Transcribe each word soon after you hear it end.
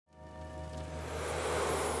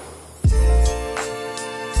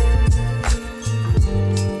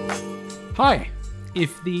Hi!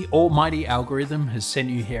 If the almighty algorithm has sent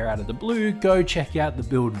you here out of the blue, go check out the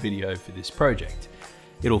build video for this project.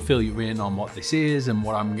 It'll fill you in on what this is and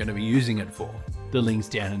what I'm going to be using it for. The link's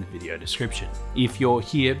down in the video description. If you're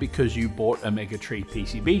here because you bought a Megatree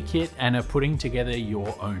PCB kit and are putting together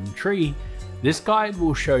your own tree, this guide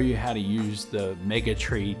will show you how to use the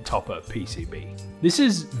Megatree Topper PCB. This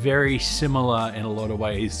is very similar in a lot of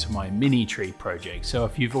ways to my mini tree project, so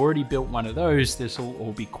if you've already built one of those, this will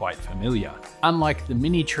all be quite familiar. Unlike the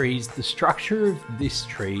mini trees, the structure of this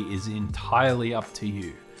tree is entirely up to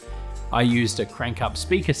you. I used a crank-up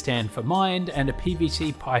speaker stand for mine and a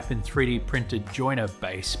PVC pipe and 3D printed joiner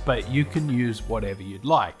base, but you can use whatever you'd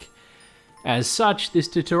like. As such, this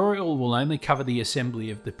tutorial will only cover the assembly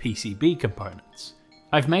of the PCB components.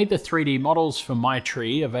 I've made the 3D models for my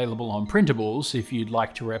tree available on printables if you'd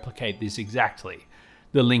like to replicate this exactly.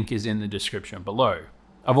 The link is in the description below.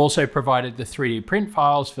 I've also provided the 3D print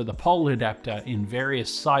files for the pole adapter in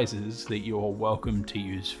various sizes that you are welcome to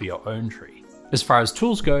use for your own tree. As far as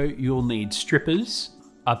tools go, you'll need strippers,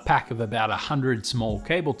 a pack of about 100 small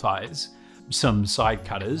cable ties, some side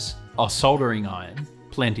cutters, a soldering iron,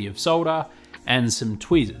 plenty of solder, and some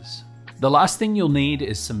tweezers. The last thing you'll need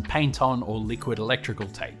is some paint-on or liquid electrical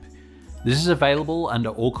tape. This is available under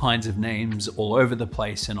all kinds of names all over the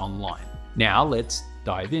place and online. Now let's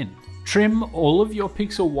dive in. Trim all of your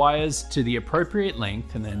pixel wires to the appropriate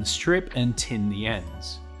length and then strip and tin the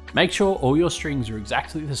ends. Make sure all your strings are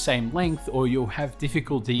exactly the same length or you'll have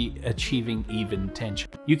difficulty achieving even tension.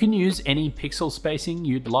 You can use any pixel spacing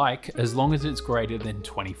you'd like as long as it's greater than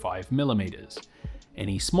 25mm.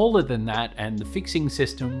 Any smaller than that and the fixing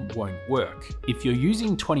system won't work. If you're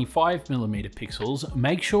using 25mm pixels,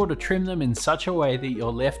 make sure to trim them in such a way that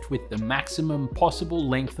you're left with the maximum possible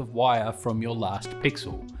length of wire from your last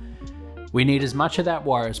pixel. We need as much of that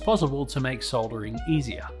wire as possible to make soldering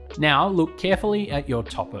easier. Now look carefully at your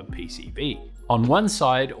topper PCB. On one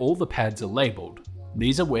side, all the pads are labeled.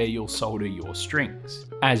 These are where you'll solder your strings.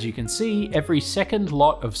 As you can see, every second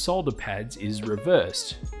lot of solder pads is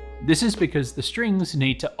reversed. This is because the strings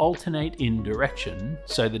need to alternate in direction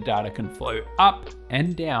so the data can flow up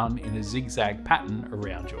and down in a zigzag pattern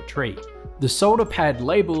around your tree. The solder pad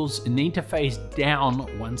labels need to face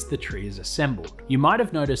down once the tree is assembled. You might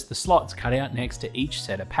have noticed the slots cut out next to each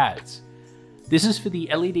set of pads. This is for the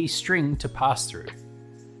LED string to pass through.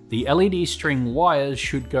 The LED string wires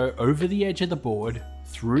should go over the edge of the board,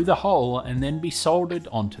 through the hole, and then be soldered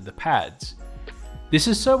onto the pads. This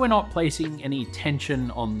is so we're not placing any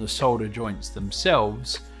tension on the solder joints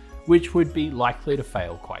themselves, which would be likely to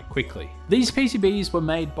fail quite quickly. These PCBs were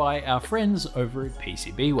made by our friends over at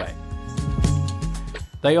PCBWay.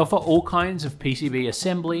 They offer all kinds of PCB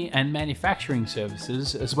assembly and manufacturing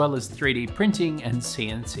services, as well as 3D printing and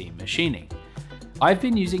CNC machining. I've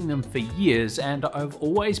been using them for years and I've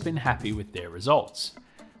always been happy with their results.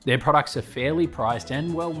 Their products are fairly priced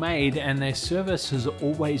and well made, and their service has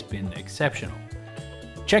always been exceptional.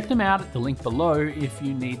 Check them out at the link below if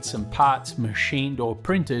you need some parts machined or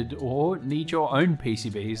printed or need your own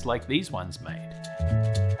PCBs like these ones made.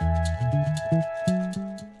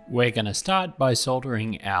 We're going to start by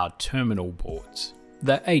soldering our terminal boards,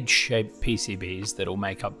 the H-shaped PCBs that'll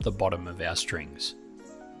make up the bottom of our strings.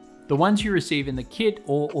 The ones you receive in the kit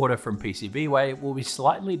or order from PCBWay will be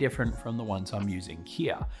slightly different from the ones I'm using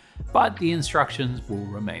here, but the instructions will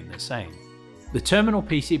remain the same. The terminal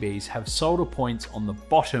PCBs have solder points on the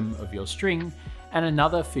bottom of your string and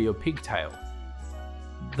another for your pigtail.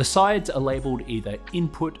 The sides are labeled either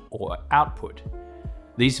input or output.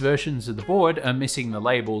 These versions of the board are missing the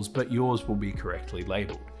labels, but yours will be correctly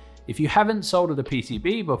labeled. If you haven't soldered a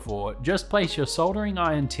PCB before, just place your soldering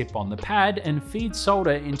iron tip on the pad and feed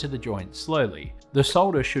solder into the joint slowly. The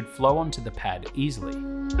solder should flow onto the pad easily.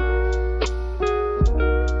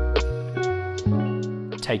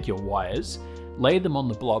 Take your wires, lay them on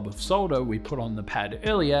the blob of solder we put on the pad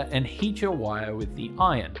earlier, and heat your wire with the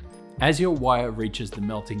iron. As your wire reaches the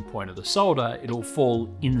melting point of the solder, it'll fall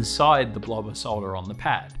inside the blob of solder on the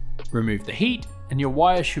pad. Remove the heat, and your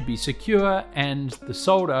wire should be secure and the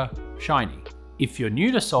solder shiny. If you're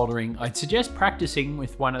new to soldering, I'd suggest practicing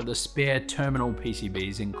with one of the spare terminal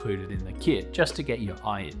PCBs included in the kit, just to get your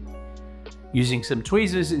eye in. Using some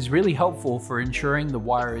tweezers is really helpful for ensuring the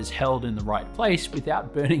wire is held in the right place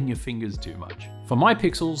without burning your fingers too much. For my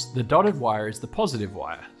pixels, the dotted wire is the positive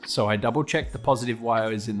wire, so I double check the positive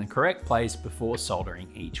wire is in the correct place before soldering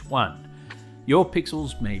each one. Your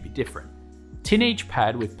pixels may be different. Tin each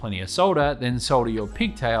pad with plenty of solder, then solder your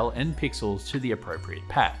pigtail and pixels to the appropriate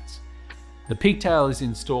pads. The pigtail is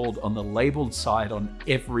installed on the labeled side on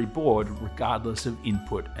every board, regardless of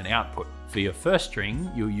input and output. For your first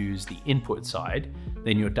string, you'll use the input side,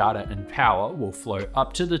 then your data and power will flow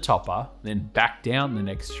up to the topper, then back down the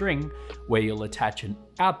next string, where you'll attach an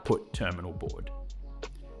output terminal board.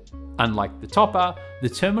 Unlike the topper, the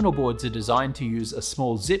terminal boards are designed to use a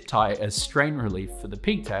small zip tie as strain relief for the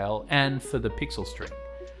pigtail and for the pixel string.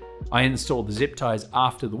 I installed the zip ties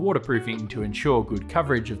after the waterproofing to ensure good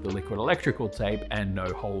coverage of the liquid electrical tape and no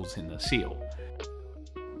holes in the seal.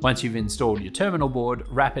 Once you've installed your terminal board,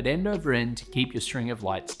 wrap it end over end to keep your string of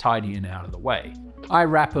lights tidy and out of the way. I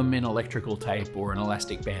wrap them in electrical tape or an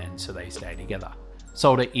elastic band so they stay together.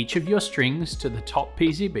 Solder each of your strings to the top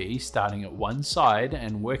PCB, starting at one side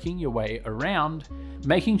and working your way around,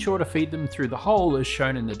 making sure to feed them through the hole as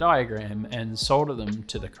shown in the diagram and solder them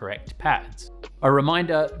to the correct pads. A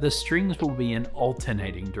reminder, the strings will be in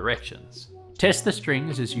alternating directions. Test the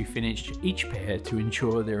strings as you finish each pair to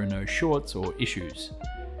ensure there are no shorts or issues.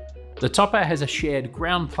 The topper has a shared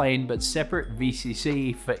ground plane but separate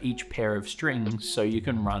VCC for each pair of strings, so you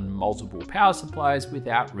can run multiple power supplies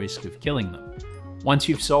without risk of killing them. Once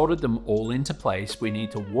you've soldered them all into place, we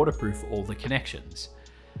need to waterproof all the connections.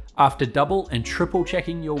 After double and triple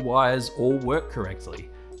checking your wires all work correctly,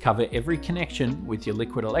 cover every connection with your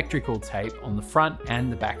liquid electrical tape on the front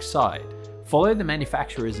and the back side. Follow the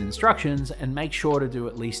manufacturer's instructions and make sure to do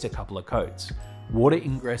at least a couple of coats. Water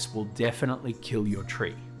ingress will definitely kill your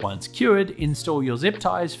tree. Once cured, install your zip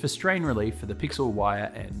ties for strain relief for the pixel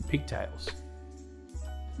wire and pigtails.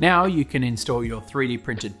 Now you can install your 3D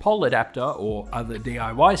printed pole adapter or other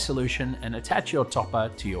DIY solution and attach your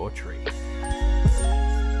topper to your tree.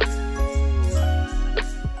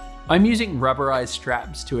 I'm using rubberized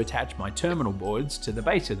straps to attach my terminal boards to the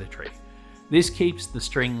base of the tree. This keeps the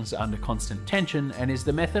strings under constant tension and is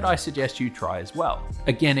the method I suggest you try as well.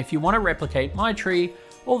 Again, if you want to replicate my tree,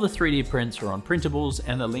 all the 3D prints are on printables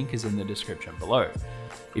and the link is in the description below.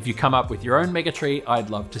 If you come up with your own mega tree, I'd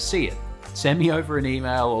love to see it. Send me over an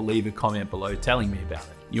email or leave a comment below telling me about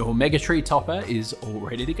it. Your mega tree topper is all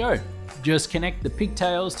ready to go. Just connect the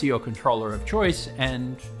pigtails to your controller of choice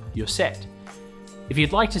and you're set. If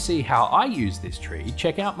you'd like to see how I use this tree,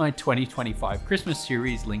 check out my 2025 Christmas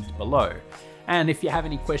series linked below. And if you have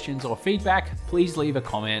any questions or feedback, please leave a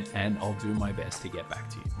comment and I'll do my best to get back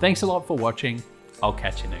to you. Thanks a lot for watching. I'll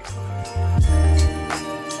catch you next time.